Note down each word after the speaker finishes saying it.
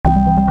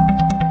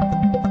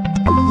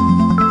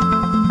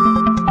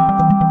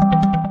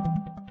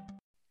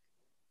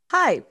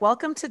Hi,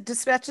 welcome to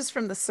Dispatches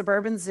from the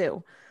Suburban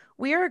Zoo.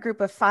 We are a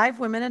group of five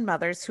women and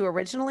mothers who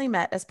originally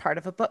met as part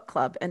of a book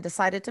club and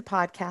decided to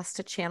podcast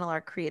to channel our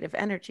creative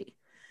energy.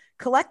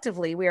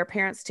 Collectively, we are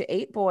parents to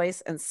 8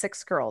 boys and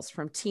 6 girls,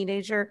 from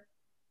teenager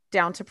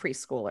down to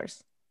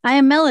preschoolers. I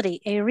am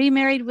Melody, a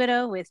remarried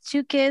widow with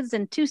 2 kids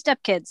and 2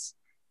 stepkids.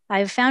 I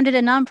have founded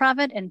a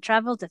nonprofit and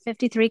traveled to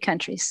 53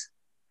 countries.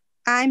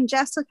 I'm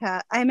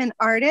Jessica. I'm an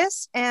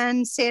artist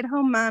and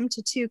stay-at-home mom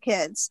to 2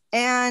 kids,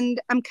 and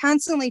I'm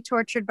constantly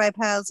tortured by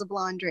piles of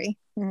laundry.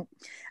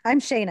 I'm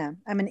Shayna.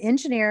 I'm an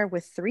engineer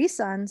with 3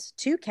 sons,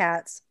 2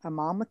 cats, a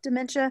mom with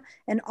dementia,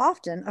 and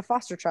often a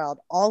foster child,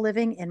 all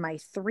living in my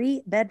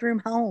 3-bedroom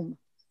home.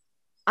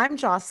 I'm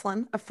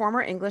Jocelyn, a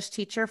former English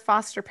teacher,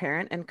 foster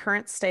parent, and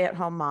current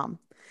stay-at-home mom.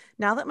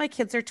 Now that my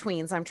kids are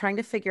tweens, I'm trying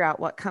to figure out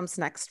what comes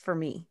next for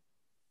me.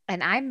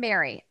 And I'm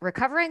Mary,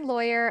 recovering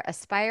lawyer,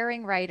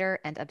 aspiring writer,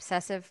 and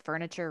obsessive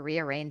furniture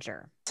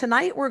rearranger.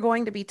 Tonight, we're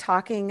going to be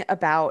talking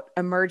about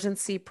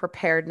emergency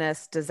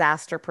preparedness,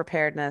 disaster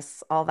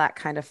preparedness, all that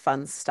kind of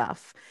fun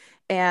stuff.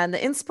 And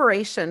the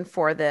inspiration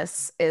for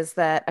this is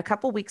that a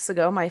couple weeks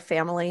ago, my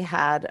family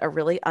had a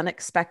really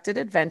unexpected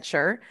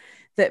adventure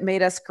that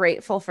made us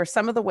grateful for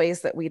some of the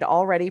ways that we'd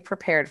already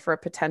prepared for a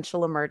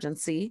potential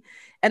emergency.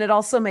 And it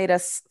also made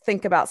us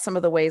think about some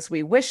of the ways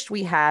we wished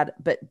we had,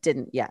 but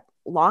didn't yet.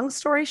 Long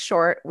story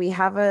short, we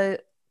have a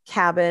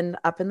cabin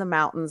up in the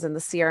mountains in the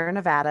Sierra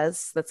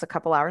Nevadas that's a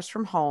couple hours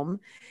from home.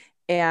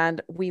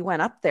 And we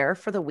went up there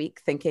for the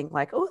week thinking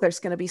like, oh, there's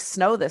going to be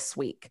snow this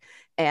week.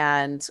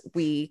 And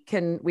we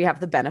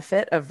have the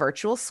benefit of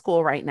virtual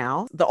school right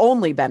now. The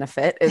only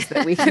benefit is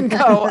that we can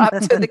go up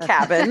to the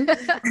cabin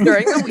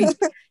during the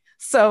week.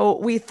 So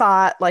we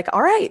thought like,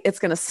 all right, it's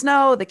going to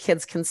snow. The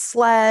kids can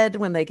sled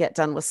when they get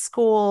done with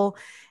school.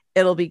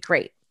 It'll be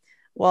great.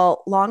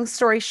 Well, long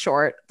story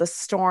short, the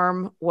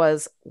storm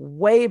was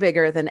way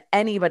bigger than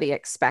anybody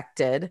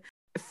expected.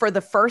 For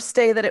the first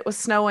day that it was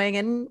snowing,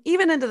 and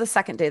even into the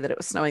second day that it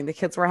was snowing, the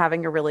kids were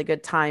having a really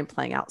good time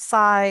playing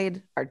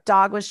outside. Our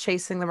dog was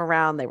chasing them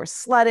around. They were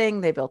sledding.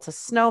 They built a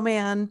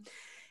snowman.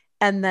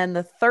 And then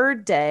the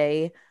third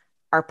day,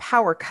 our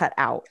power cut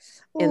out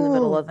in the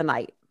middle of the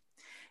night.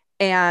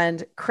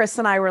 And Chris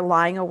and I were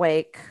lying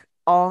awake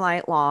all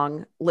night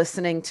long,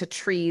 listening to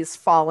trees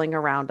falling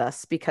around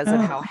us because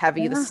of how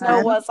heavy the snow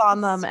was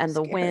on them and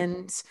the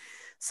wind.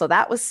 So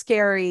that was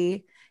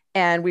scary.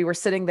 And we were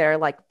sitting there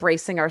like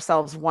bracing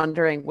ourselves,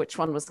 wondering which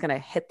one was going to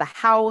hit the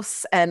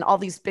house, and all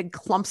these big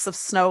clumps of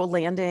snow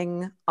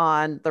landing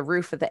on the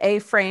roof of the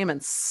A-frame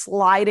and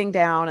sliding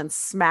down and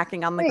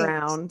smacking on the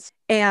ground.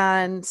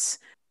 And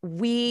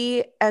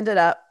we ended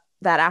up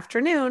that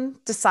afternoon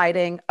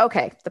deciding,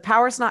 okay, the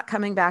power's not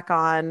coming back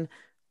on.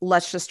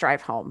 Let's just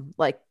drive home.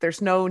 Like,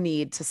 there's no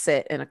need to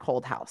sit in a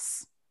cold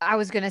house. I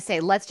was going to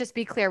say, let's just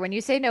be clear. When you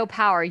say no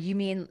power, you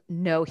mean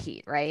no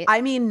heat, right?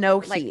 I mean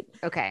no heat.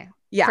 Okay.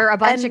 Yeah. For a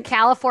bunch of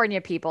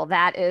California people,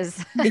 that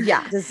is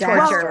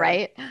torture,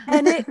 right?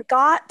 And it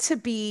got to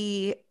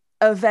be,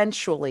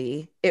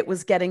 eventually, it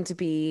was getting to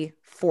be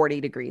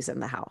 40 degrees in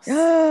the house.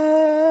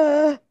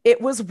 It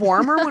was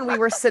warmer when we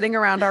were sitting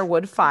around our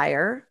wood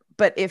fire,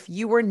 but if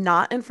you were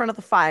not in front of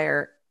the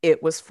fire,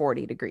 it was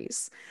 40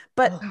 degrees.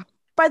 But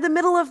by the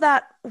middle of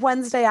that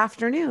Wednesday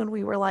afternoon,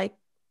 we were like,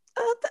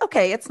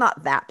 okay, it's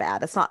not that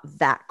bad. It's not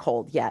that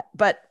cold yet.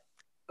 But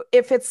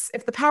if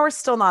the power's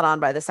still not on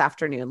by this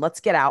afternoon,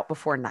 let's get out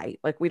before night.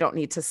 Like, we don't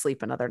need to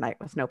sleep another night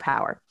with no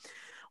power.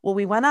 Well,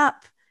 we went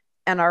up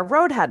and our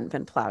road hadn't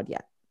been plowed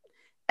yet.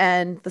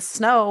 And the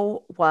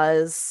snow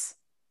was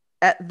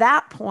at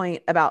that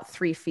point about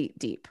 3 feet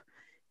deep.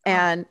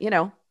 And,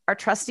 our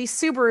trusty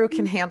Subaru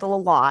can handle a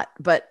lot,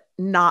 but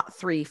not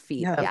 3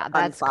 feet. Yeah,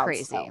 that's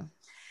crazy. Snow.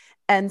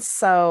 And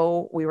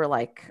so we were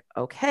like,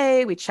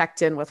 okay, we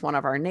checked in with one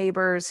of our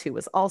neighbors who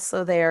was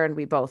also there. And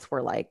we both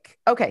were like,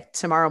 okay,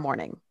 tomorrow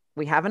morning,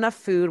 we have enough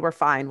food. We're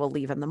fine. We'll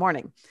leave in the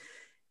morning.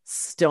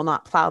 Still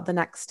not plowed the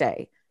next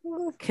day.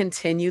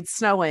 Continued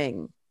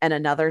snowing, and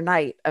another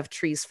night of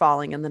trees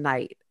falling in the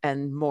night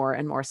and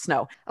more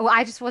snow. Oh,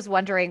 I just was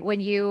wondering,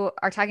 when you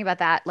are talking about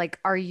that, like,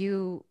 are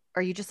you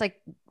just like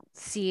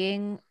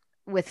seeing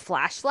with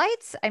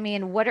flashlights? I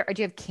mean, do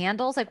you have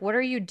candles? Like, what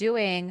are you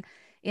doing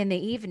in the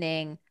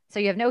evening? So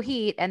you have no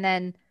heat, and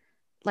then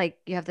like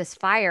you have this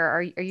fire.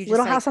 Are you just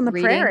Little like House on the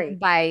reading Prairie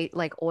by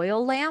like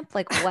oil lamp?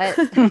 Like, what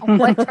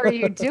what are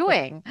you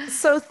doing?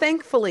 So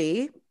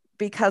thankfully,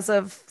 because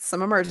of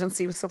some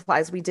emergency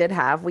supplies we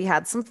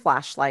had some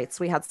flashlights,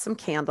 we had some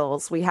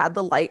candles, we had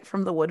the light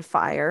from the wood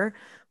fire,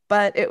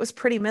 but it was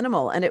pretty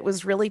minimal, and it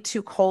was really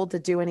too cold to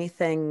do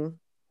anything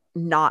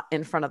not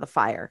in front of the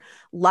fire.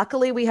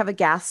 Luckily, we have a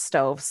gas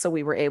stove, so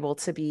we were able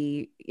to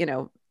be,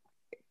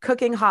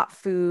 cooking hot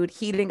food,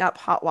 heating up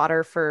hot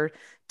water for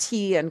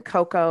tea and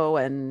cocoa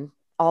and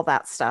all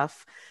that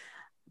stuff.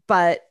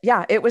 But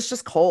yeah, it was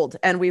just cold.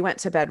 And we went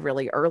to bed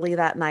really early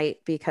that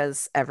night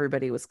because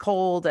everybody was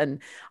cold. And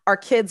our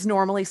kids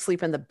normally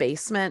sleep in the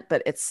basement,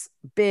 but it's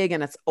big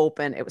and it's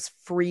open. It was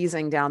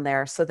freezing down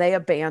there. So they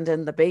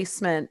abandoned the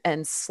basement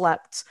and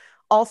slept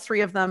all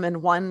three of them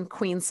in one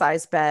queen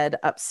size bed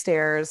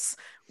upstairs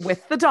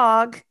with the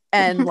dog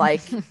and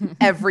like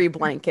every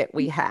blanket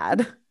we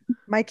had.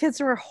 My kids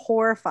were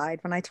horrified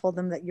when I told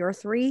them that your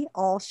three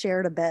all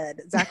shared a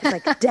bed. Zach was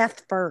like,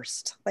 death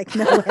first. Like,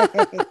 no way.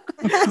 I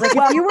was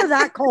like, if you were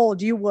that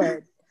cold, you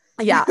would.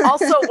 Yeah.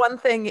 Also, one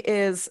thing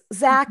is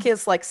Zach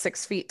is like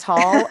 6 feet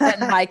tall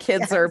and my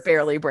kids are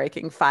barely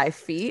breaking 5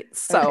 feet.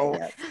 So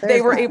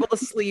they were able to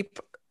sleep,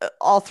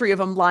 all three of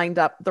them lined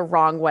up the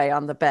wrong way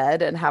on the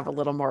bed and have a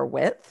little more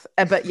width.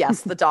 But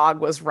yes, the dog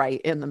was right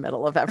in the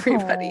middle of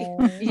everybody.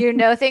 You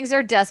know, things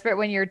are desperate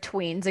when your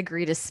tweens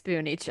agree to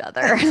spoon each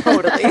other.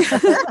 Totally.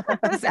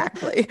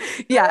 Exactly.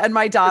 Yeah. And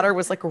my daughter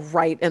was like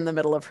right in the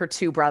middle of her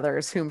two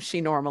brothers, whom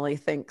she normally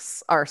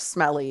thinks are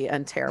smelly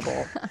and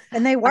terrible.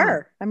 And they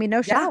were. I mean,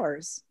 no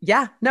showers.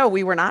 Yeah. No,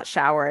 we were not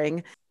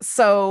showering.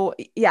 So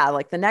yeah,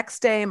 like the next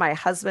day, my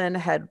husband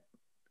had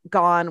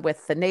gone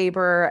with the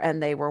neighbor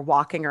and they were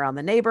walking around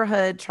the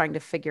neighborhood trying to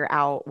figure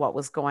out what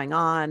was going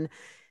on.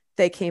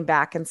 They came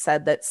back and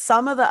said that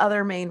some of the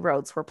other main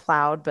roads were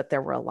plowed, but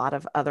there were a lot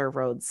of other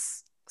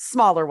roads,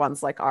 smaller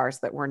ones like ours,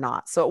 that were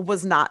not. So it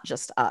was not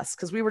just us,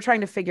 because we were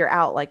trying to figure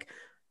out, like,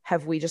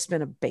 have we just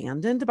been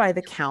abandoned by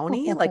the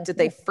county? Like, did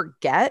they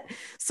forget?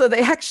 So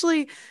they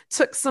actually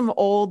took some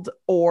old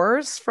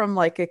oars from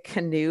like a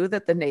canoe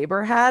that the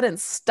neighbor had and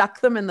stuck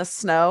them in the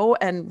snow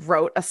and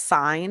wrote a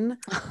sign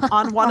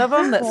on one of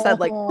them that said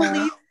like,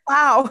 please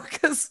plow,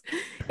 because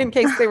in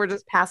case they were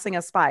just passing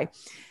us by.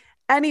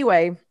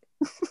 Anyway,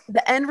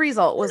 the end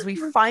result was we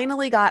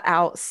finally got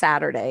out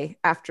Saturday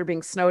after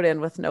being snowed in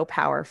with no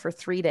power for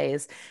 3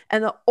 days.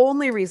 And the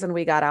only reason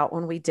we got out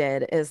when we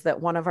did is that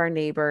one of our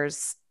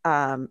neighbors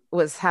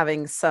was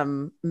having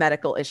some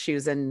medical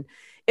issues, and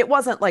it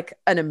wasn't like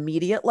an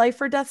immediate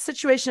life or death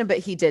situation, but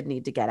he did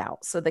need to get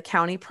out. So the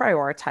county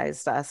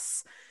prioritized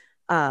us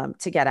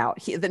to get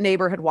out. The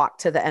neighbor had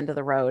walked to the end of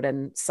the road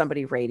and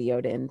somebody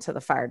radioed into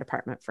the fire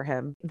department for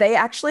him. They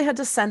actually had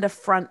to send a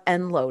front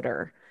end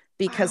loader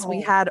because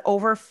we had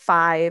over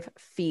 5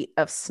 feet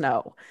of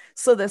snow.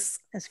 So this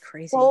is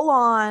crazy.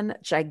 Full-on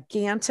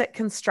gigantic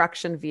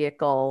construction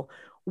vehicle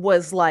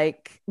was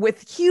like,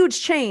 with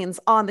huge chains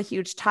on the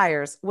huge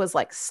tires, was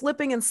like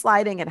slipping and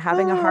sliding and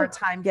having a hard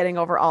time getting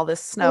over all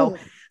this snow.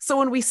 So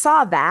when we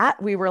saw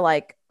that, we were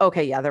like,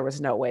 okay, yeah, there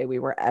was no way we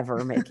were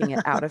ever making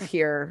it out of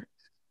here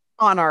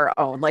on our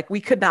own. Like,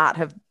 we could not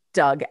have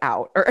dug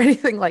out or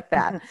anything like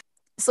that.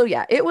 So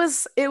yeah, it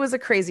was a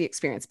crazy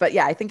experience. But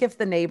yeah, I think if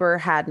the neighbor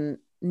hadn't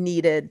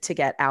needed to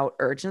get out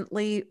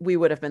urgently, we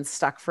would have been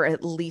stuck for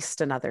at least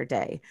another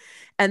day.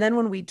 And then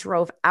when we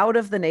drove out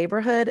of the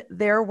neighborhood,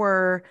 there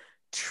were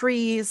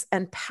trees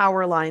and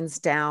power lines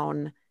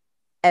down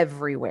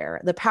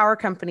everywhere. The power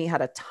company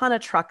had a ton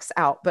of trucks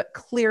out, but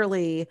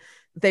clearly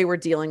they were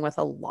dealing with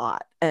a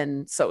lot.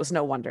 And so it was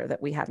no wonder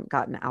that we hadn't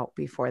gotten out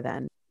before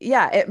then.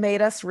 Yeah, it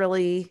made us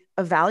really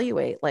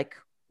evaluate, like,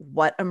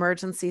 what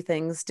emergency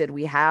things did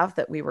we have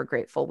that we were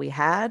grateful we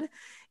had.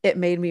 It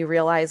made me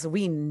realize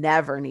we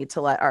never need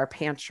to let our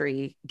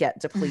pantry get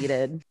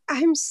depleted.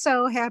 I'm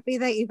so happy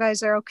that you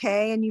guys are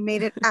okay and you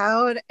made it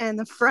out and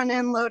the front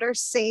end loader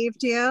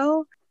saved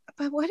you.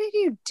 But what did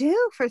you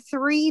do for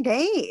 3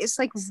 days?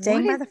 Like,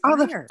 staying by the fire. All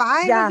the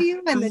 5 of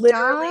you and the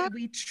dog?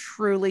 We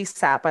truly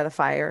sat by the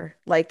fire.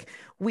 Like,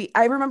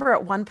 I remember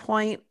at one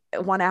point,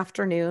 one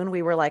afternoon,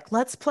 we were like,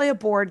 let's play a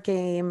board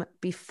game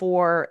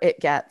before it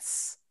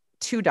gets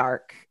too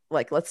dark.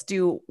 Like, let's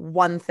do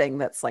one thing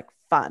that's like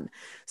fun.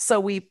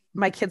 So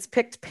my kids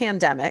picked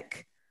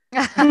Pandemic.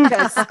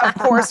 Because of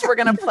course we're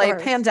going to play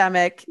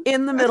Pandemic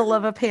in the middle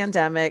of a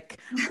pandemic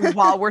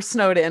while we're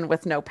snowed in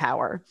with no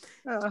power.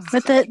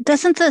 But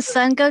doesn't the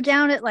sun go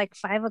down at like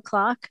 5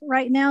 o'clock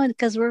right now?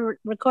 Because we're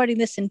recording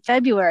this in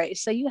February.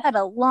 So you had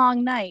a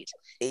long night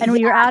and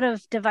we were out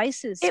of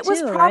devices. It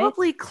was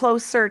probably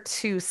closer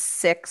to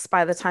 6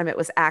 by the time it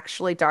was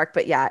actually dark.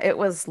 But yeah, it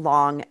was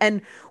long.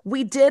 And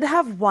we did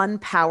have one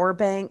power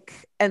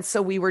bank. And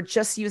so we were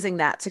just using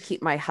that to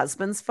keep my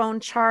husband's phone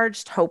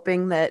charged,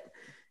 hoping that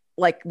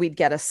like we'd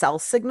get a cell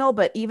signal.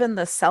 But even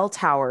the cell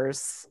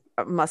towers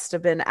must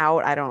have been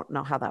out. I don't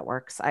know how that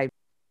works.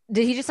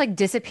 Did he just like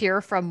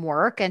disappear from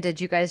work? And did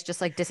you guys just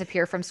like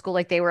disappear from school?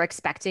 Like they were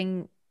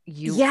expecting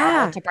you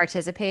all to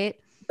participate?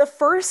 The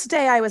first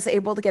day I was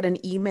able to get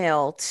an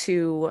email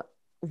to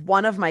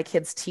one of my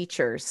kids'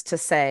 teachers to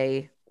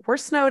say, we're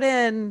snowed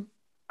in.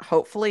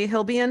 Hopefully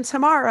he'll be in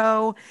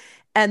tomorrow.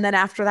 And then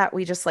after that,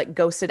 we just like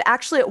ghosted.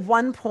 Actually, at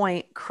one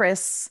point,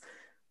 Chris,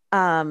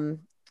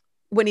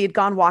 when he had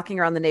gone walking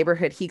around the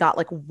neighborhood, he got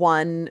like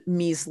one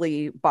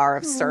measly bar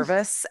of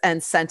service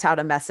and sent out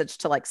a message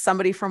to like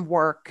somebody from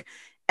work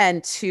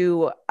and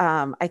to,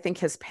 I think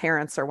his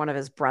parents or one of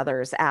his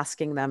brothers,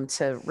 asking them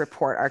to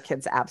report our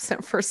kids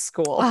absent for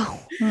school.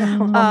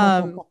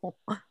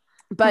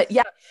 But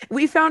yeah,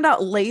 we found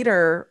out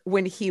later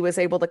when he was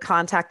able to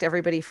contact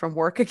everybody from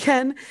work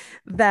again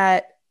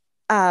that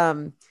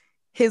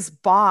his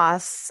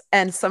boss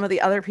and some of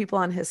the other people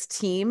on his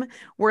team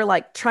were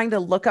like trying to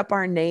look up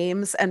our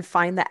names and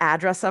find the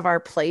address of our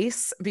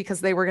place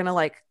because they were going to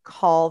like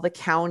call the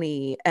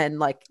county and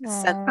like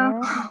send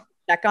Oh.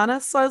 check on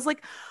us. So I was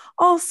like,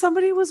 oh,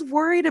 somebody was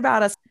worried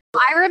about us.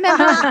 I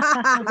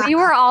remember we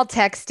were all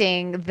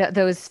texting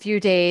those few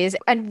days,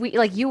 and we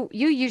like you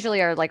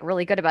usually are like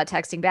really good about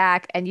texting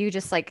back, and you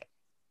just like,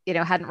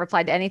 hadn't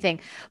replied to anything.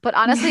 But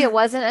honestly, it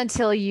wasn't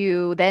until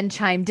you then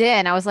chimed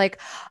in, I was like,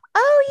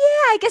 oh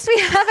yeah, I guess we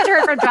haven't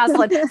heard from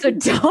Jocelyn. So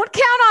don't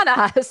count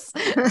on us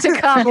to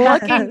come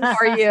looking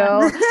for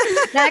you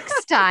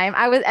next time.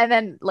 And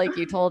then like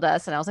you told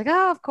us, and I was like,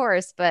 oh, of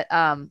course. But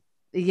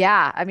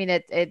yeah, I mean,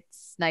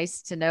 it's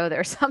nice to know there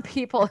are some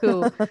people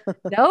who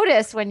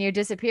notice when you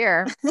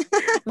disappear.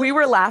 We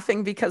were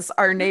laughing because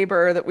our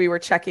neighbor that we were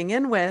checking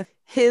in with,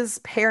 his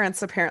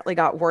parents apparently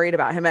got worried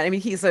about him. I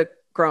mean, he's a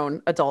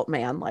grown adult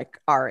man, like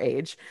our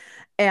age.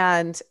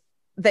 And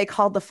they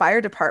called the fire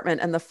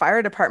department, and the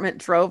fire department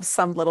drove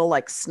some little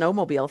like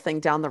snowmobile thing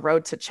down the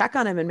road to check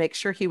on him and make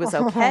sure he was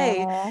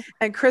okay. Aw.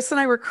 And Chris and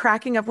I were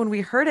cracking up when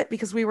we heard it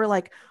because we were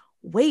like,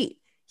 wait,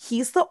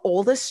 he's the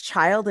oldest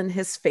child in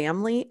his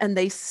family and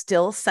they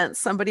still sent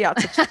somebody out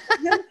to check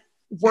on him.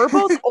 We're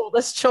both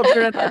oldest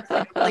children in our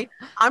family.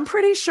 I'm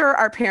pretty sure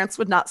our parents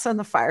would not send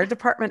the fire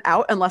department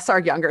out unless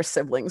our younger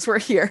siblings were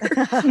here.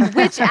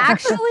 Which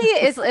actually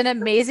is an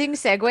amazing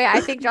segue,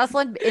 I think,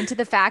 Jocelyn, into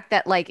the fact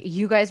that like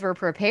you guys were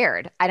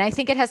prepared. And I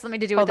think it has something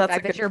to do with the that's a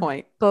fact that good you're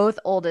point. both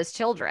oldest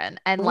children.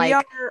 And We like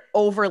are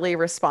overly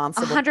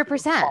responsible.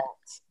 100%.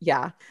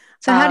 Yeah.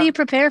 So how do you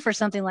prepare for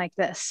something like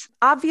this?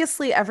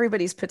 Obviously,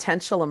 everybody's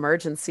potential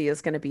emergency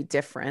is going to be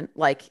different.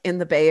 Like in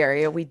the Bay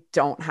Area, we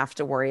don't have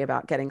to worry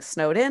about getting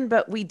snowed in,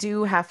 but we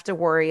do have to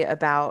worry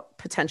about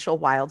potential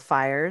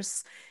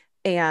wildfires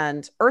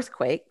and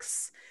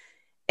earthquakes.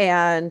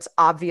 And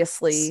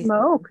obviously,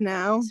 Smoke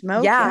now.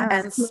 Smoke. yeah,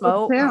 and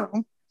smoke.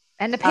 too.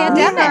 and the We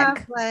pandemic.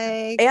 have,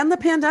 like, And the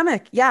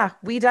pandemic. Yeah,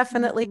 we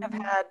definitely have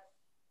had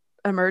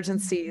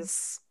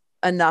emergencies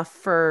enough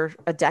for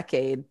a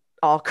decade,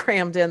 all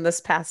crammed in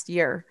this past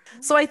year.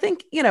 So I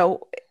think,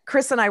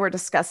 Chris and I were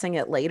discussing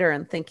it later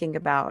and thinking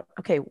about,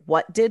 okay,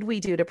 what did we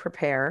do to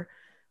prepare?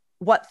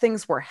 What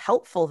things were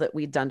helpful that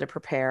we'd done to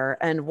prepare?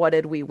 And what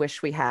did we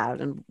wish we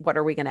had? And what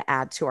are we going to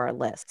add to our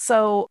list?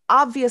 So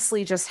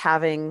obviously, just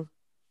having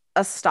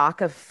a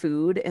stock of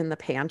food in the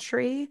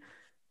pantry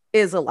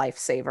is a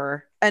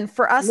lifesaver. And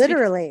for us,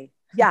 Literally.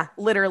 yeah,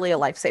 literally a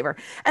lifesaver.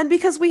 And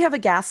because we have a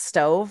gas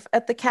stove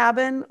at the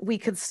cabin, we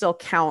could still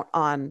count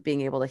on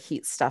being able to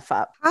heat stuff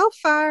up. how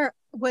far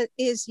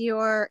is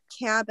your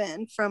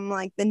cabin from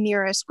like the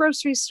nearest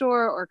grocery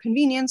store or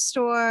convenience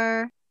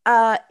store?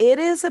 It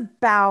is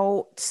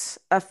about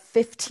a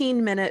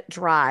 15-minute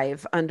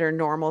drive under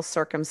normal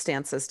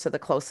circumstances to the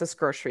closest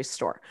grocery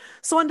store.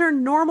 So under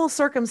normal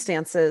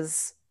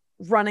circumstances,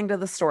 running to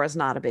the store is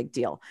not a big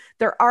deal.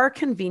 There are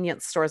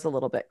convenience stores a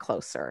little bit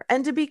closer.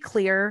 And to be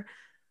clear,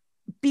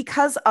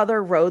 because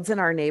other roads in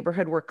our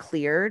neighborhood were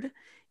cleared,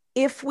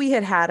 if we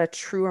had had a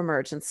true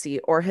emergency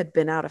or had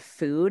been out of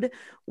food,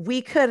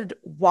 we could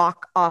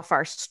walk off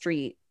our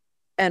street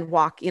and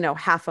walk,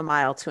 half a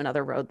mile to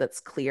another road that's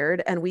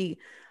cleared. And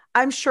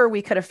I'm sure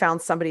we could have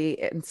found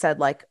somebody and said,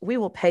 like, we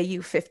will pay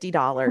you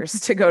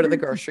 $50 to go to the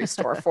grocery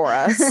store for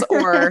us.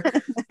 Or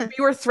we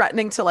were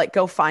threatening to like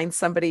go find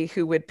somebody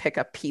who would pick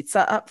a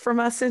pizza up for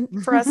us in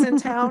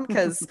town.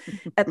 Cause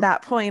at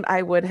that point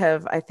I would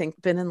have, I think,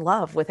 been in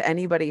love with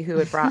anybody who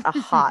had brought a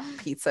hot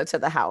pizza to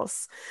the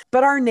house.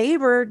 But our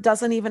neighbor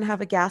doesn't even have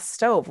a gas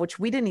stove, which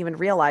we didn't even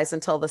realize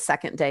until the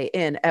second day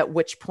in, at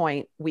which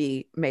point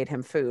we made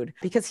him food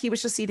because he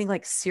was just eating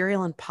like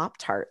cereal and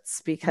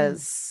Pop-Tarts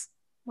because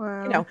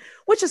Wow.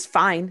 which is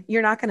fine.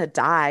 You're not going to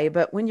die.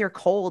 But when you're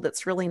cold,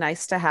 it's really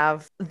nice to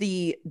have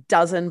the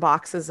dozen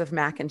boxes of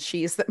mac and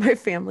cheese that my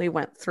family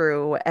went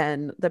through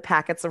and the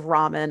packets of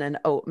ramen and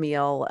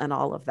oatmeal and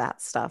all of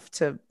that stuff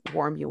to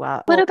warm you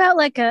up. What about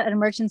like an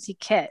emergency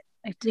kit?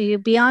 Like, do you,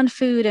 beyond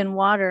food and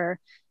water,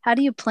 how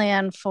do you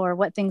plan for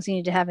what things you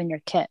need to have in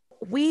your kit?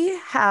 We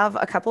have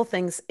a couple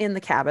things in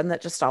the cabin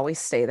that just always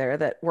stay there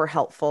that were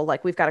helpful.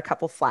 Like we've got a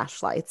couple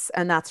flashlights,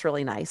 and that's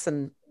really nice,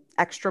 and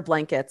extra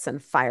blankets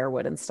and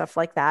firewood and stuff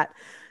like that.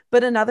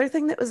 But another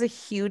thing that was a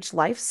huge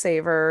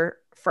lifesaver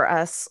for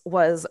us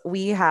was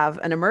we have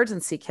an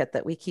emergency kit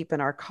that we keep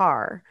in our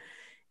car.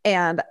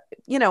 And,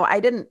 I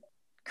didn't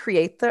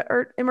create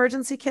the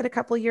emergency kit a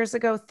couple of years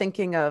ago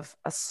thinking of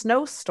a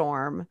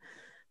snowstorm.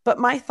 But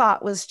my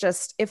thought was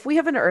just, if we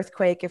have an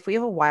earthquake, if we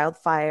have a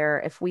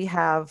wildfire, if we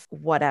have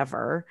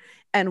whatever,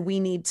 and we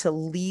need to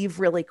leave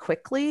really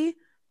quickly,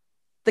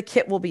 the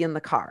kit will be in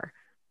the car.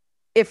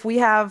 If we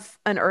have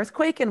an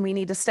earthquake and we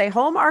need to stay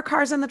home, our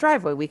car's in the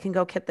driveway. We can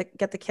go get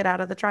the kit out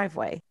of the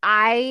driveway.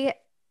 I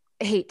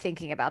hate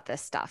thinking about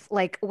this stuff.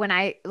 Like when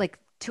I like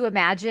to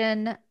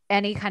imagine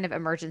any kind of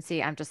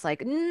emergency, I'm just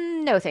like,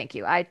 no, thank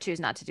you. I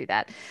choose not to do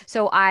that.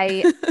 So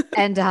I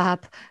end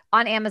up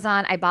on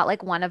Amazon. I bought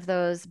like one of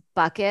those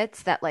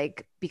buckets that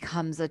like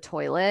becomes a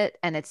toilet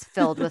and it's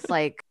filled with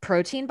like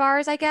protein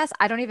bars, I guess.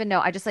 I don't even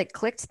know. I just like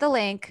clicked the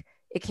link.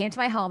 It came to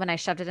my home and I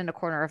shoved it in a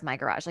corner of my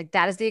garage. Like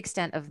that is the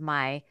extent of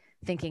my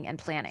thinking and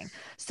planning.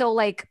 So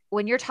like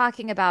when you're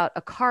talking about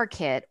a car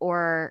kit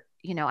or,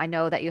 I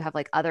know that you have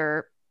like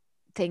other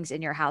things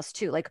in your house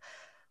too. Like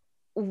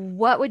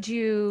what would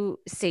you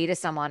say to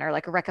someone or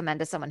like recommend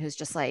to someone who's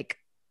just like,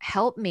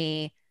 help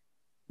me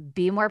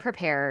be more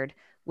prepared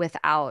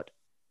without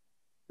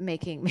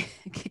making me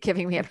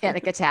giving me a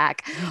panic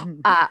attack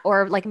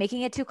or like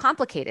making it too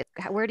complicated?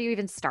 Where do you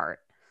even start?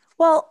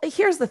 Well,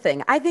 here's the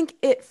thing. I think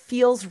it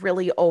feels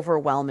really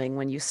overwhelming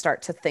when you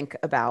start to think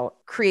about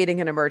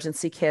creating an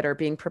emergency kit or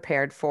being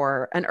prepared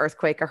for an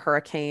earthquake, a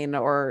hurricane,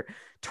 or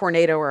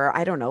tornado, or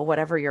I don't know,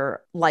 whatever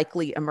your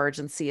likely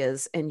emergency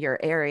is in your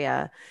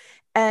area.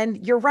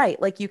 And you're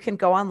right. Like you can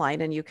go online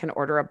and you can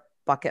order a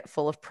bucket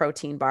full of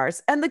protein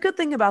bars. And the good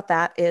thing about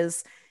that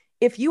is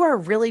if you are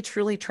really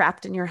truly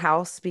trapped in your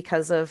house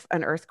because of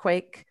an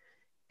earthquake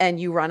and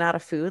you run out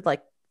of food,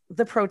 like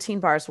the protein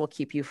bars will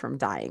keep you from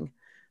dying.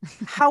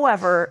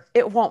 However,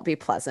 it won't be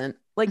pleasant.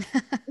 Like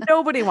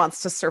nobody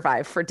wants to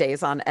survive for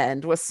days on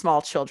end with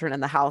small children in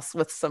the house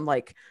with some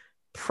like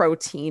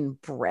protein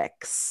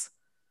bricks.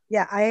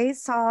 Yeah, I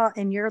saw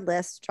in your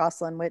list,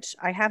 Jocelyn, which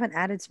I haven't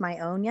added to my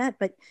own yet,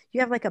 but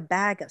you have like a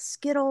bag of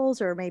Skittles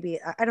or maybe,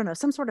 I don't know,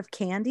 some sort of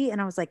candy.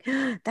 And I was like,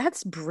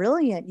 that's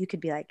brilliant. You could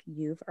be like,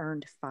 you've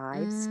earned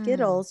 5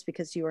 Skittles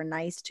because you were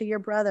nice to your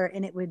brother,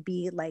 and it would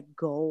be like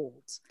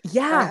gold.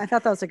 Yeah. I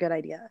thought that was a good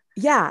idea.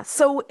 Yeah.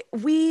 So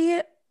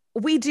we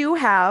do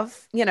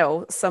have,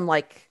 some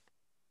like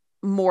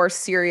more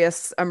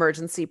serious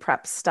emergency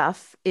prep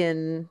stuff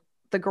in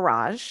the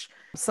garage,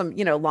 some,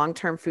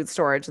 long-term food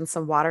storage and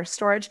some water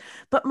storage.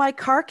 But my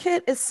car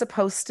kit is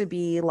supposed to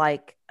be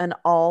like an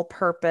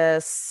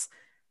all-purpose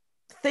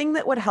thing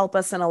that would help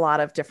us in a lot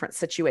of different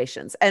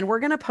situations. And we're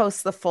going to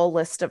post the full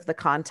list of the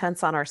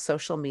contents on our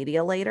social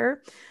media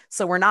later.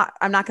 So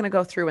I'm not going to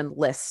go through and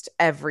list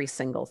every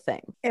single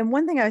thing. And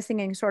one thing I was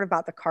thinking sort of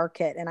about the car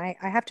kit, and I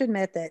have to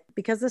admit that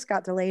because this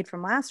got delayed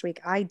from last week,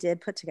 I did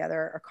put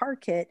together a car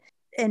kit.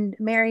 And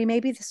Mary,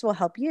 maybe this will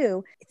help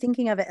you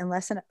thinking of it in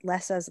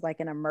less as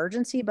like an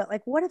emergency, but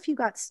like, what if you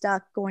got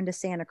stuck going to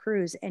Santa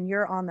Cruz and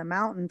you're on the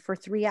mountain for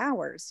 3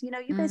 hours?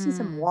 You guys need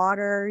some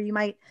water. You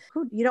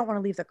don't want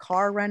to leave the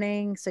car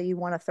running. So you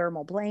want a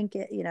thermal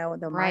blanket, the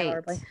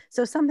Mylar blanket.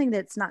 So something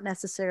that's not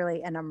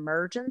necessarily an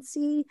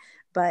emergency,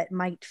 but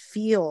might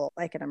feel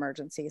like an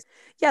emergency.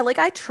 Yeah. Like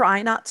I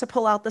try not to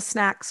pull out the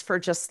snacks for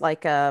just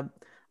like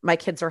my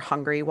kids are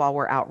hungry while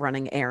we're out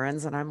running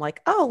errands. And I'm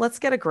like, oh, let's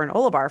get a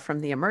granola bar from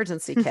the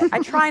emergency kit.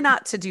 I try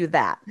not to do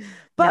that.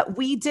 But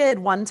we did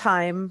one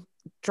time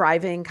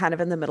driving kind of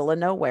in the middle of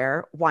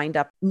nowhere, wind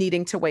up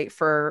needing to wait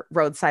for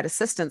roadside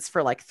assistance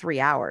for like 3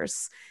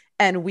 hours.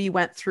 And we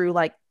went through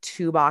like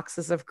 2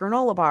 boxes of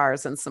granola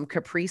bars and some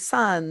Capri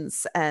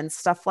Suns and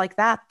stuff like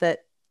that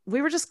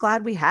we were just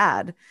glad we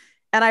had.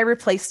 And I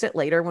replaced it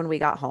later when we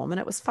got home and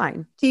it was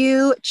fine. Do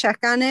you check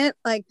on it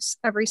like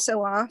every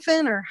so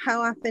often, or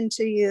how often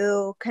do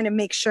you kind of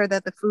make sure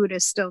that the food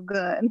is still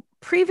good?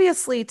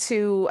 Previously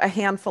to a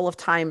handful of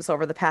times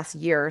over the past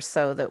year or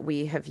so that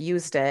we have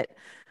used it,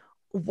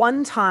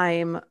 one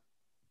time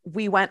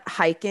we went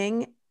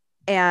hiking,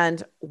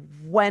 and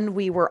when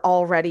we were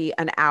already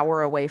an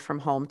hour away from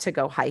home to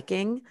go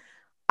hiking,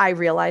 I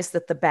realized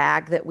that the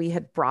bag that we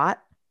had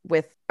brought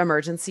with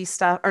hiking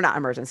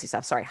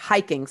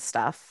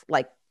stuff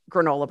like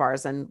granola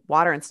bars and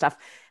water and stuff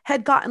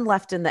had gotten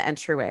left in the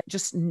entryway.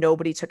 Just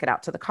nobody took it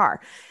out to the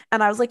car.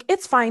 And I was like,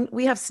 it's fine.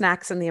 We have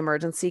snacks in the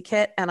emergency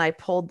kit. And I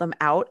pulled them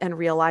out and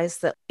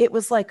realized that it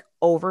was like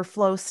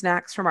overflow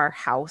snacks from our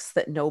house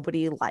that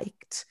nobody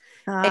liked.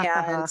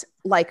 And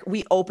like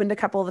we opened a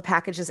couple of the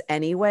packages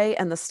anyway,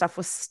 and the stuff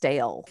was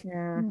stale.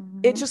 Yeah.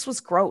 It just was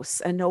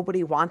gross and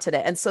nobody wanted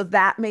it. And so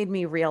that made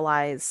me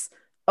realize,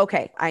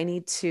 okay, I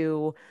need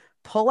to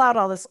pull out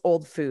all this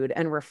old food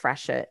and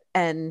refresh it.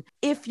 And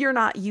if you're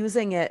not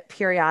using it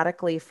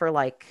periodically for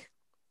like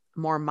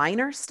more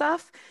minor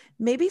stuff,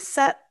 maybe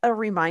set a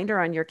reminder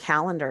on your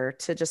calendar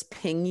to just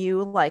ping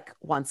you like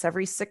once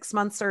every 6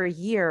 months or a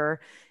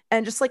year,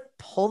 and just like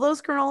pull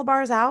those granola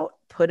bars out,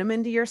 put them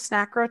into your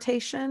snack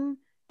rotation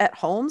at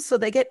home so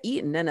they get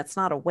eaten and it's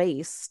not a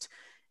waste.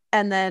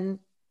 And then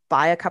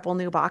buy a couple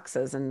new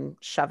boxes and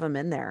shove them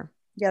in there.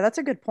 Yeah, that's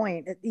a good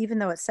point. Even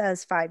though it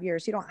says 5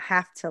 years, you don't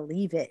have to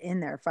leave it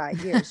in there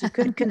 5 years. You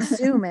could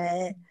consume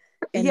it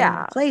and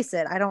then replace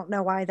it. I don't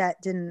know why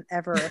that didn't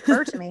ever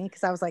occur to me,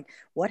 because I was like,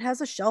 what has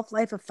a shelf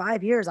life of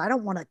 5 years? I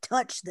don't want to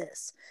touch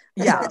this.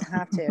 Yeah. I don't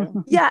have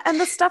to. Yeah. And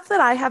the stuff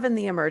that I have in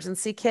the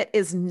emergency kit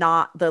is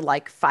not the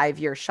like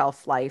 5-year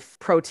shelf life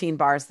protein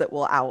bars that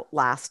will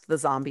outlast the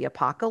zombie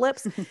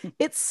apocalypse.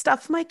 It's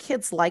stuff my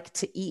kids like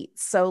to eat.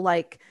 So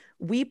like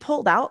we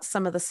pulled out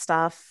some of the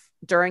stuff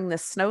during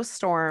this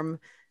snowstorm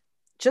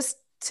just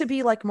to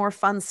be like more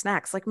fun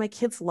snacks. Like my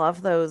kids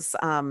love those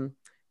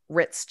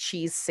Ritz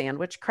cheese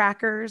sandwich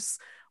crackers,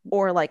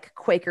 or like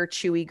Quaker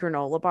Chewy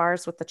granola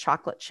bars with the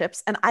chocolate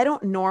chips. And I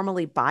don't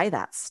normally buy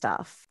that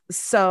stuff.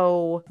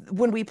 So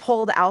when we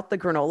pulled out the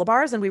granola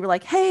bars and we were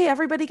like, hey,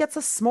 everybody gets a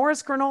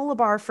s'mores granola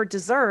bar for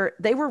dessert,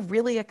 they were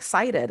really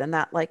excited. And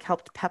that like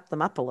helped pep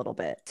them up a little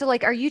bit. So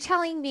like, are you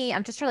telling me,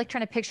 I'm just trying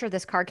to picture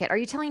this car kit. Are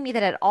you telling me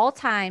that at all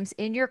times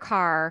in your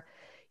car,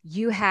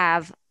 you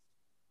have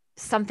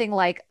something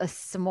like a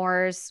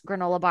s'mores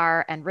granola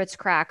bar and Ritz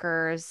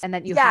crackers, and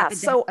then you have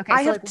so okay,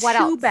 I so have like what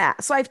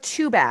else? so I have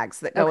 2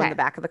 bags that go in the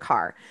back of the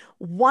car.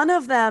 One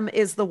of them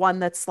is the one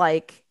that's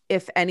like,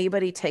 if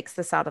anybody takes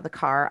this out of the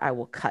car, I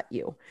will cut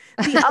you.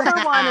 The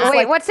other one is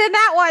wait, what's in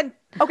that one?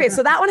 Okay,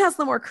 so that one has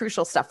the more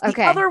crucial stuff. The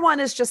Okay. other one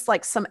is just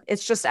like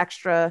it's just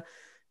extra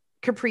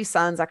Capri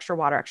Suns, extra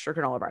water, extra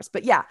granola bars.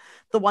 But yeah,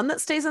 the one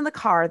that stays in the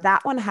car,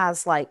 that one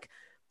has like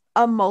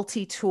a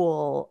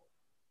multi-tool,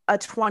 a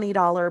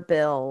 $20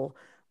 bill.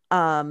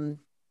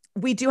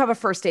 We do have a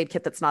first aid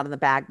kit that's not in the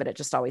bag, but it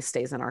just always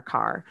stays in our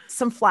car.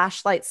 Some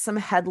flashlights, some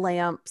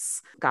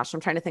headlamps. Gosh, I'm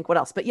trying to think what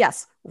else. But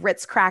yes,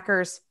 Ritz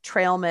crackers,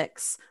 trail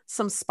mix,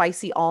 some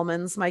spicy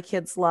almonds my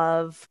kids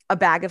love, a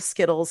bag of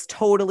Skittles,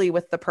 totally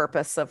with the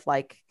purpose of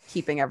like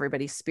keeping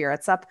everybody's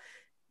spirits up.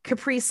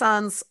 Capri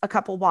Suns, a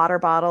couple water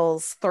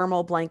bottles,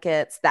 thermal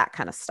blankets, that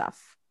kind of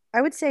stuff.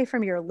 I would say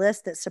from your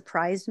list that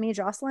surprised me,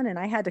 Jocelyn, and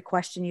I had to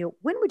question you,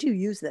 when would you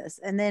use this?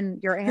 And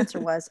then your answer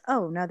was,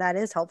 oh, no, that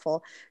is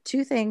helpful.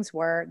 2 things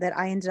were that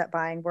I ended up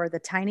buying were the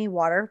tiny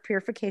water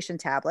purification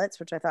tablets,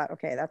 which I thought,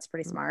 okay, that's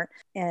pretty smart.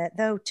 And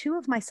though 2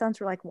 of my sons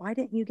were like, why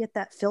didn't you get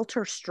that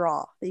filter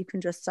straw that you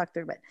can just suck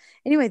through? But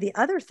anyway, the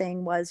other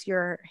thing was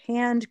your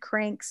hand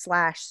crank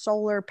 /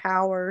 solar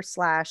power /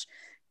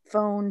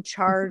 phone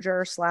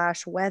charger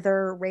 /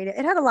 weather radio.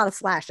 It had a lot of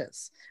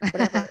slashes,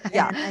 whatever.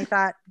 Yeah. And I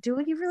thought,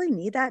 do you really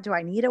need that? Do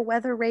I need a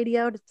weather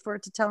radio for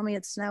it to tell me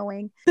it's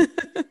snowing?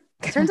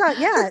 Turns out,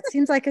 yeah, it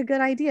seems like a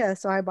good idea.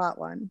 So I bought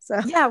one.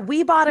 So yeah,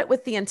 we bought it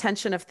with the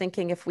intention of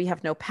thinking if we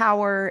have no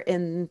power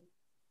in,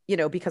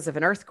 because of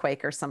an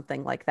earthquake or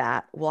something like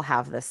that, we'll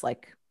have this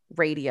like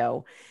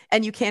radio,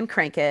 and you can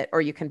crank it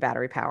or you can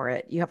battery power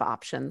it. You have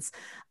options.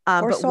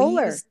 Or but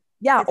solar.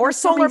 Yeah, It's or not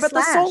solar, but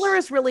the slash. solar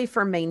is really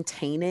for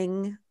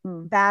maintaining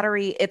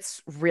battery.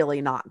 It's really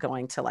not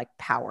going to like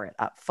power it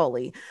up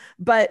fully.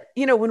 But,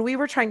 when we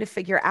were trying to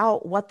figure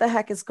out what the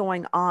heck is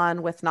going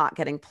on with not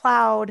getting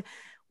plowed,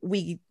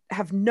 we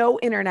have no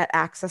internet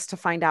access to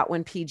find out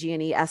when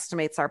PG&E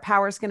estimates our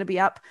power is going to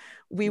be up.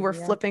 We were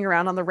flipping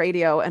around on the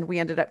radio and we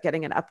ended up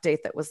getting an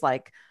update that was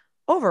like,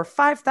 over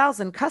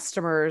 5,000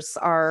 customers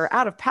are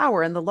out of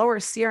power in the lower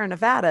Sierra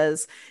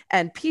Nevadas,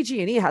 and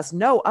PG&E has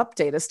no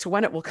update as to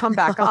when it will come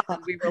back on.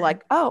 And we were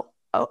like, oh,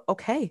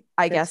 okay.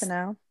 I guess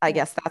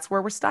that's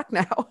where we're stuck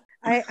now.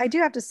 I do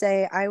have to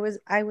say, I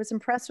was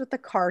impressed with the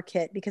car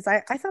kit because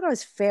I thought I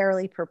was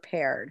fairly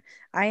prepared.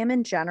 I am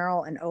in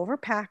general an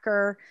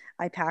overpacker.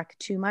 I pack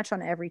too much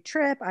on every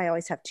trip. I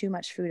always have too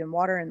much food and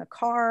water in the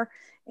car.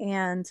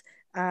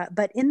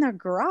 But in the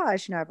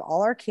garage, I have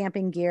all our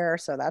camping gear.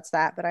 So that's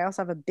that. But I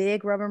also have a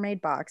big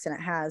Rubbermaid box, and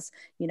it has,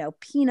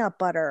 peanut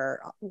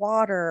butter,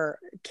 water,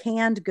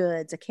 canned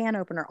goods, a can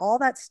opener, all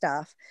that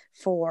stuff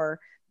for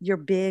your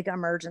big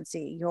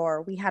emergency.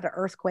 We had an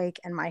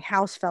earthquake and my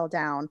house fell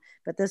down,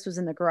 but this was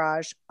in the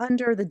garage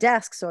under the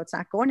desk, so it's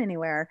not going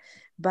anywhere.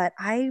 But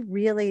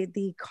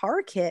the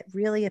car kit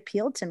really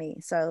appealed to me.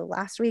 So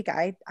last week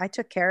I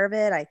took care of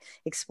it. I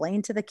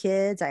explained to the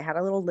kids. I had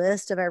a little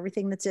list of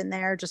everything that's in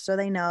there just so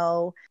they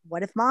know.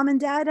 What if mom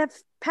and dad have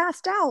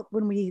passed out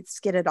when we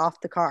skidded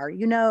off the car?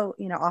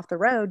 Off the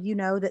road,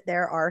 that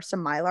there are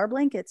some Mylar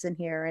blankets in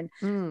here.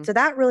 And so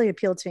that really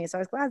appealed to me. So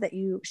I was glad that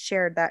you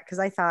shared that, because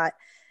I thought,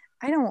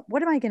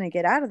 what am I going to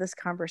get out of this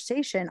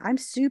conversation? I'm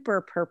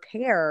super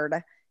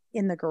prepared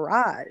in the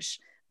garage,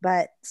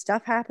 but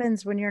stuff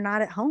happens when you're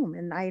not at home.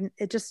 And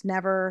it just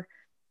never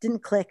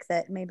didn't click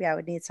that maybe I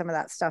would need some of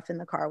that stuff in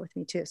the car with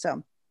me too.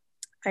 So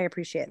I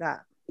appreciate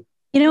that.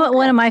 You know what?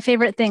 One of my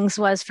favorite things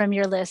was from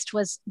your list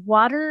was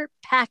water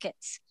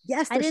packets.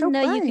 Yes. I didn't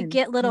know you could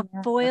get little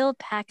foil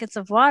packets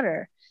of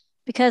water,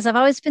 because I've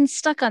always been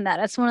stuck on that.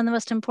 That's one of the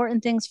most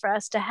important things for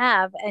us to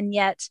have. And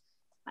yet,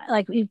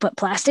 like, we put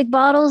plastic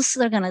bottles,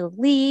 they're going to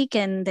leak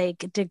and they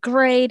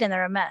degrade and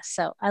they're a mess.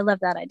 So I love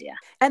that idea.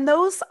 And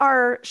those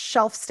are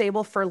shelf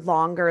stable for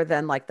longer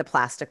than like the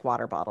plastic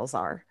water bottles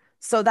are.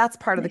 So that's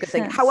part of the good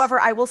thing. However,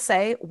 I will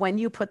say, when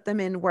you put them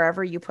in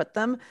wherever you put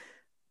them,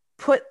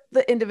 put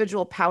the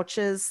individual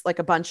pouches, like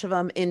a bunch of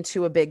them,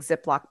 into a big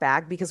Ziploc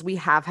bag, because we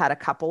have had a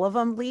couple of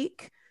them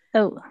leak.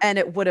 And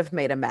it would have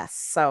made a mess.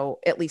 So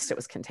at least it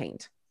was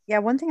contained. Yeah,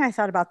 one thing I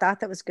thought about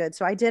that was good.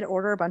 So I did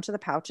order a bunch of the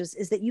pouches,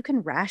 is that you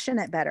can ration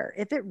it better.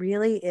 If it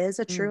really is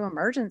a true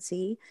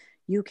emergency,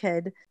 you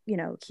could,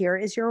 here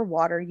is your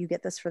water. You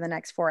get this for the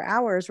next 4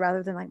 hours,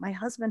 rather than like my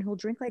husband, who'll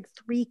drink like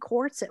 3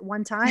 quarts at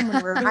one time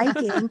when we're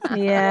hiking.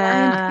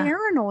 Yeah. I'm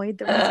paranoid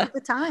the rest of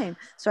the time.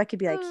 So I could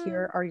be like,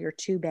 here are your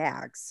 2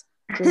 bags.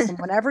 Jason,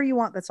 whenever you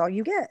want, that's all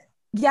you get.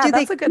 Yeah,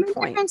 that's a good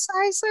point. Different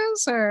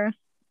sizes, or?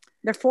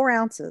 They're 4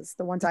 ounces,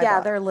 the ones I Yeah,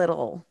 bought. they're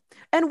little.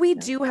 And we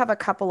do have a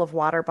couple of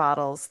water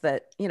bottles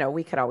that,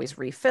 we could always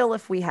refill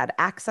if we had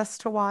access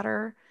to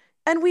water.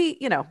 And we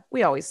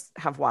always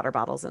have water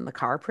bottles in the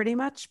car pretty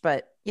much.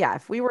 But yeah,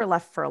 if we were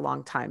left for a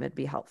long time, it'd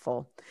be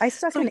helpful. I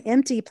stuck So an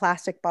empty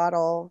plastic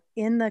bottle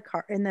in the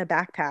car, in the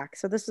backpack.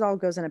 So this all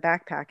goes in a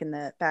backpack in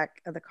the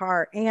back of the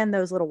car, and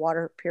those little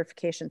water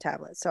purification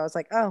tablets. So I was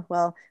like, oh,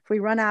 well, if we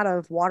run out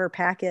of water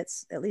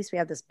packets, at least we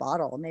have this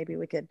bottle. Maybe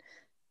we could,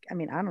 I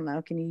mean, I don't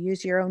know. Can you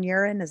use your own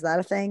urine? Is that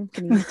a thing?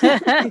 Can you?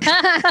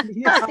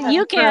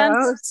 You can.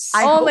 Gross.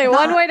 I Only hope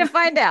one not. way to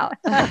find out.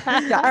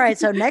 Yeah. All right.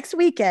 So next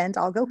weekend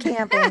I'll go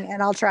camping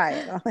and I'll try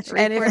it. I'll let you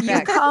And report if you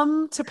back.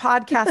 come to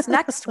podcast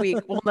next week,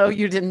 we'll know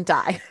you didn't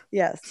die.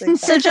 Yes. So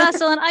Exactly.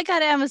 Jocelyn, I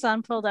got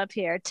Amazon pulled up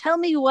here. Tell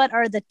me, what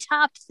are the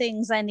top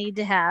things I need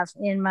to have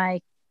in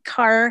my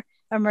car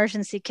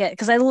emergency kit?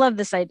 Because I love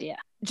this idea.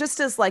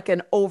 Just as like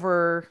an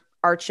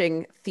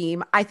overarching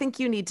theme, I think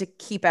you need to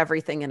keep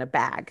everything in a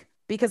bag,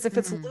 because if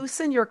it's loose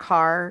in your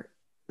car,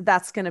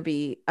 that's going to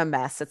be a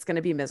mess. It's going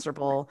to be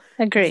miserable.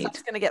 Agreed.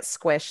 It's going to get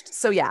squished.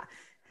 So yeah,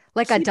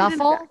 Like a keep it in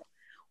duffel? bag.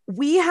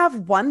 We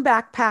have one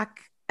backpack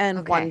and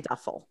Okay. one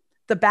duffel.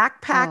 The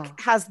backpack Oh.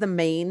 has the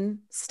main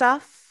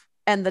stuff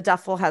and the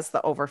duffel has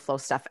the overflow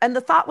stuff. And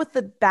the thought with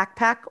the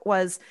backpack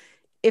was,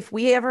 if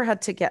we ever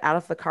had to get out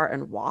of the car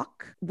and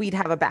walk, we'd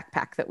have a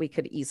backpack that we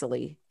could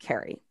easily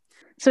carry.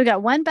 So we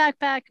got one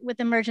backpack with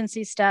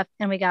emergency stuff,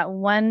 and we got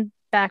one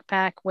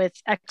backpack with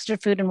extra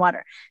food and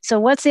water. So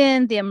what's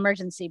in the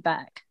emergency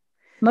bag?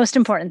 Most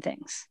important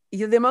things.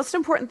 The most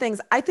important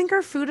things, I think,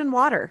 are food and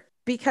water,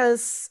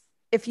 because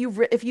if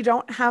you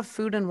don't have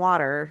food and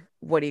water,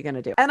 what are you going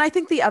to do? And I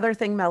think the other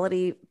thing,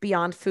 Melody,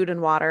 beyond food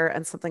and water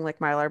and something like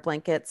Mylar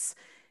blankets,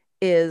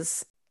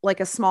 is like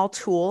a small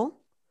tool.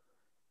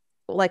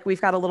 Like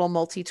we've got a little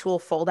multi-tool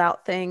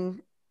fold-out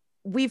thing.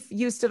 We've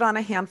used it on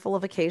a handful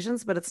of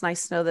occasions, but it's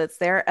nice to know that it's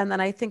there. And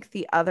then I think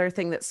the other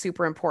thing that's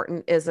super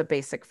important is a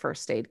basic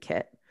first aid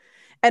kit.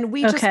 And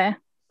we just Okay.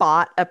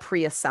 bought a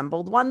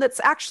pre-assembled one that's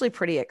actually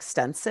pretty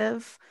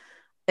extensive.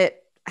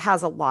 It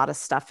has a lot of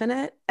stuff in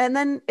it. And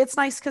then it's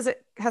nice because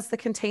it has the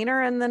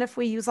container. And then if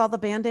we use all the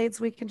Band-Aids,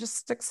 we can just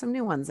stick some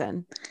new ones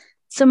in.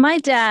 So my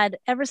dad,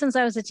 ever since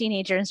I was a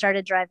teenager and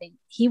started driving,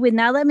 he would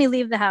not let me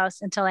leave the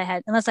house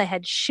unless I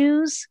had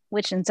shoes,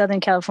 which in Southern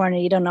California,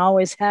 you don't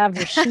always have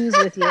your shoes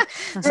with you.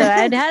 So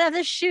I'd have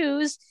the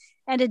shoes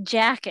and a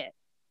jacket.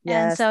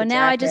 And Yes, so the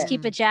now I just jacket.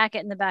 keep a jacket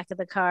in the back of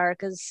the car,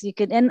 because you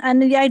could, and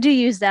I do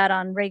use that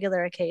on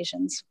regular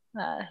occasions,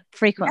 Yeah,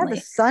 frequently.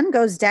 the sun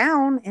goes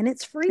down and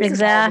it's freezing. all of a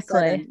Exactly.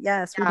 sudden.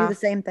 Yes, we Yeah. do the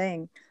same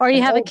thing. Or you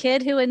And have a oh-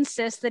 kid who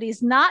insists that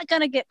he's not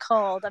going to get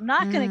cold. I'm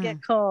not going to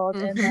get cold.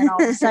 Mm. And then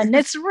all of a sudden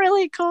it's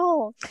really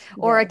cold.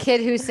 Or a Yes.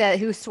 kid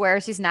who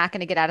swears he's not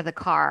going to get out of the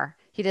car.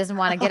 He doesn't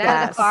want to get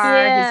out of Yes. the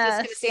car. He's just Yes.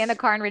 going to stay in the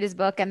car and read his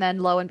book. And then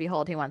lo and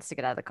behold, he wants to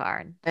get out of the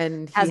car.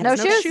 And he Has no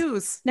shoes.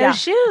 shoes. No Yeah.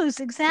 shoes.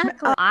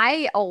 Exactly.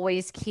 I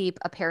always keep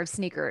a pair of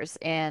sneakers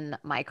in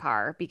my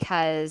car,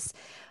 because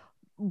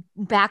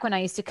back when I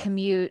used to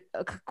commute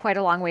quite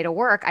a long way to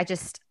work, I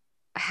just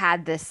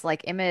had this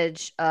like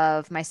image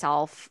of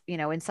myself,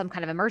 in some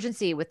kind of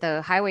emergency with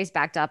the highways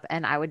backed up,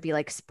 and I would be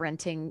like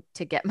sprinting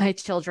to get my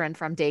children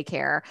from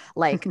daycare,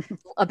 like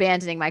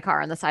abandoning my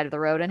car on the side of the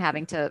road and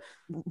having to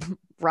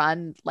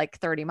run like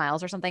 30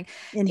 miles or something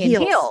in in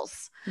heels.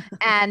 heels.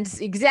 And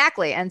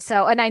exactly. And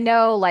so, and I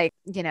know, like,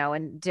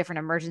 in different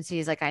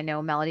emergencies, like I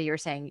know, Melody, you're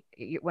saying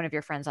one of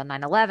your friends on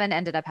 9/11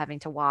 ended up having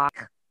to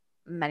walk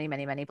many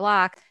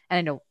blocks. And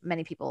I know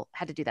many people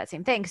had to do that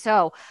same thing.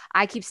 So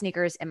I keep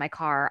sneakers in my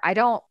car. I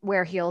don't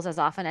wear heels as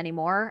often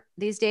anymore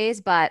these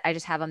days, but I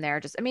just have them there.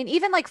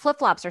 Even like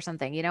flip-flops or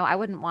something, I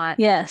wouldn't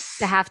want Yes.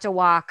 to have to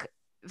walk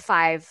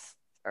 5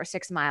 or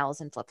 6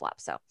 miles in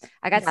flip-flops. So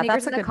I got Yeah,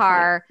 sneakers that's a in the good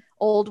car,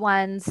 old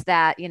ones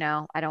that,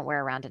 I don't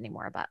wear around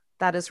anymore, but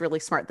That is really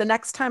smart. The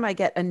next time I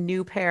get a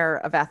new pair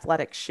of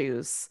athletic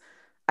shoes,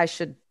 I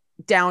should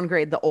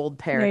downgrade the old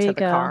pair There to you the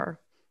go. car.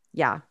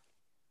 Yeah.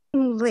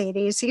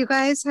 Ladies, you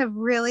guys have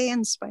really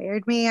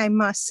inspired me, I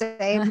must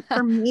say.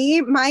 For me,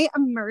 my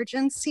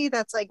emergency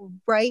that's like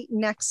right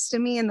next to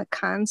me in the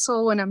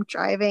console when I'm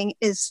driving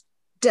is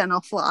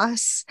dental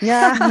floss.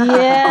 Yeah.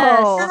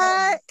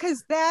 Yes.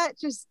 Because that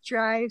just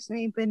drives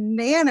me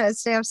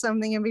bananas to have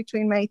something in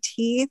between my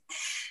teeth.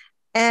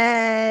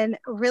 And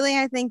really,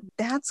 I think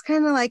that's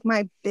kind of like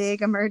my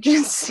big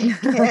emergency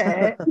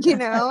kit, in You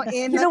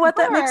the know what?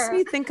 That makes car.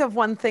 me think of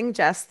one thing,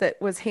 Jess,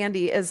 that was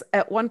handy is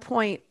at one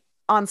point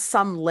on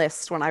some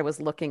list when I was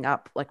looking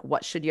up, like,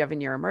 what should you have in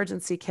your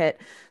emergency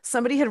kit?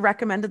 Somebody had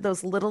recommended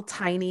those little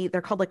tiny,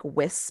 they're called like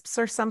wisps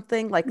or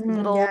something, like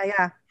little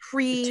Yeah.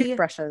 pre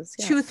Toothbrushes.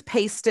 Yeah.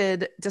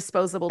 toothpasted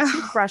disposable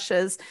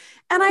toothbrushes.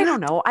 And I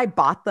don't know, I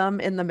bought them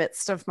in the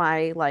midst of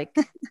my like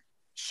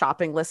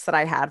shopping list that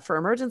I had for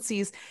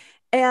emergencies.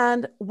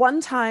 And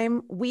one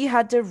time we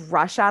had to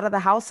rush out of the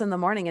house in the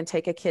morning and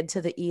take a kid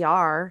to the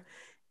ER.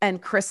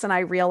 And Chris and I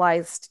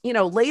realized,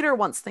 later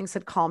once things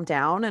had calmed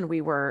down and we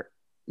were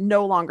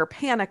no longer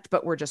panicked,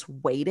 but we're just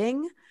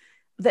waiting,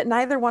 that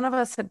neither one of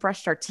us had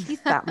brushed our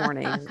teeth that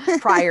morning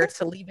prior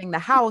to leaving the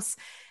house.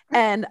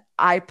 And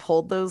I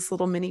pulled those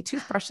little mini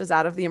toothbrushes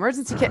out of the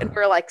emergency kit, and we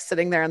were like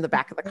sitting there in the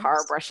back of the car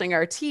brushing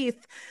our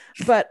teeth.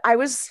 But I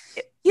was,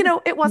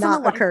 it wasn't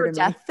Not a life or occurred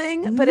to me. death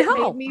thing, but it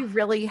No. made me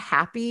really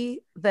happy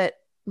that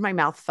my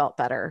mouth felt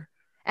better.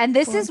 And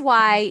this is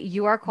why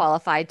you are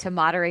qualified to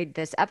moderate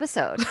this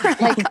episode.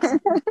 Like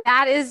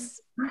that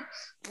is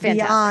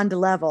fantastic. Beyond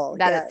level.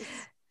 That is-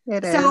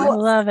 It is. So I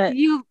love it.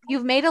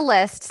 you've made a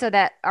list so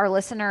that our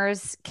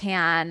listeners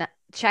can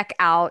check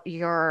out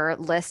your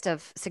list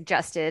of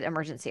suggested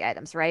emergency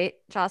items, right,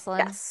 Jocelyn?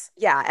 Yes.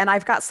 Yeah. And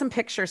I've got some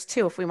pictures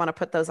too. If we want to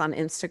put those on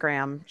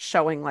Instagram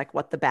showing like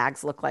what the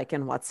bags look like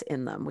and what's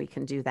in them, we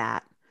can do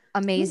that.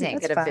 Amazing.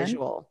 That's Get a fun.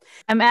 visual.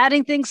 I'm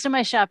adding things to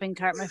my shopping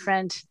cart, my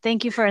friend.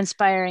 Thank you for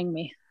inspiring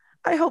me.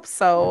 I hope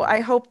so. I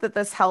hope that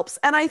this helps.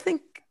 And I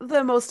think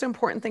the most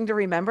important thing to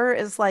remember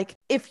is like,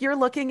 if you're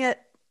looking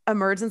at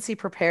emergency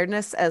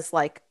preparedness as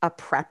like a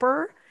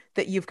prepper,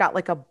 that you've got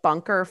like a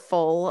bunker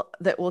full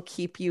that will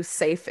keep you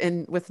safe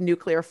in with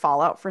nuclear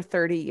fallout for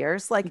 30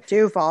 years, like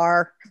Too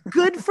far.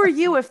 good for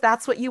you if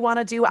that's what you want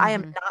to do. I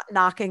am Mhm. not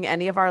knocking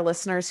any of our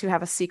listeners who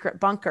have a secret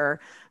bunker,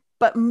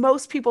 but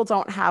most people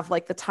don't have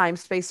like the time,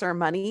 space, or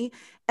money.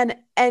 And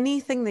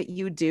anything that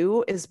you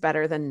do is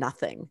better than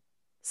nothing.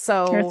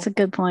 So That's a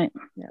good point.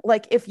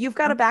 like if you've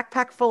got a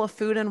backpack full of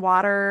food and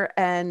water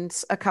and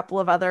a couple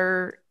of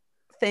other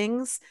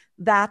things,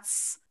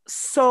 that's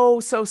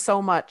so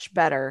much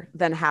better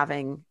than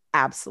having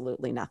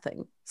absolutely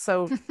nothing.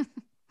 So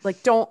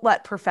like don't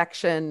let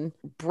perfection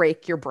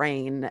break your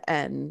brain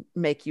and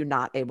make you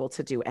not able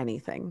to do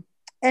anything.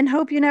 And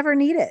hope you never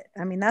need it.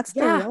 I mean, that's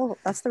the Yeah. real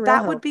That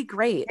hope. would be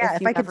great. Yeah,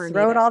 if you I could never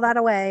throw need it all that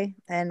away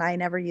and I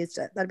never used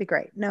it, that'd be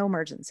great. No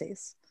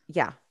emergencies.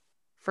 Yeah,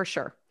 for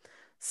sure.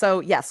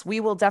 So yes, we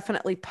will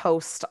definitely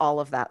post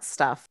all of that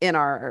stuff in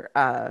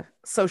our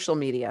social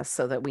media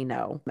so that we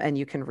know and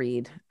you can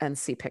read and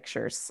see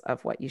pictures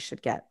of what you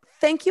should get.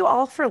 Thank you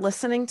all for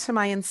listening to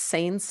my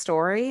insane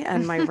story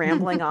and my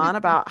rambling on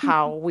about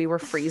how we were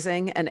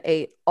freezing and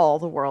ate all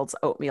the world's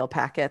oatmeal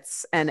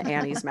packets and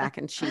Annie's mac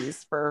and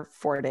cheese for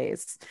 4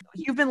 days.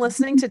 You've been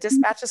listening to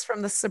Dispatches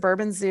from the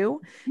Suburban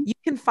Zoo. You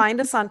can find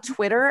us on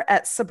Twitter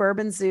at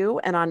Suburban Zoo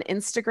and on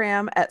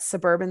Instagram at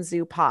Suburban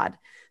Zoo Pod.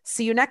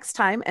 See you next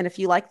time. And if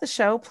you like the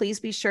show, please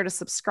be sure to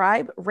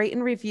subscribe, rate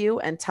and review,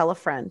 and tell a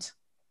friend.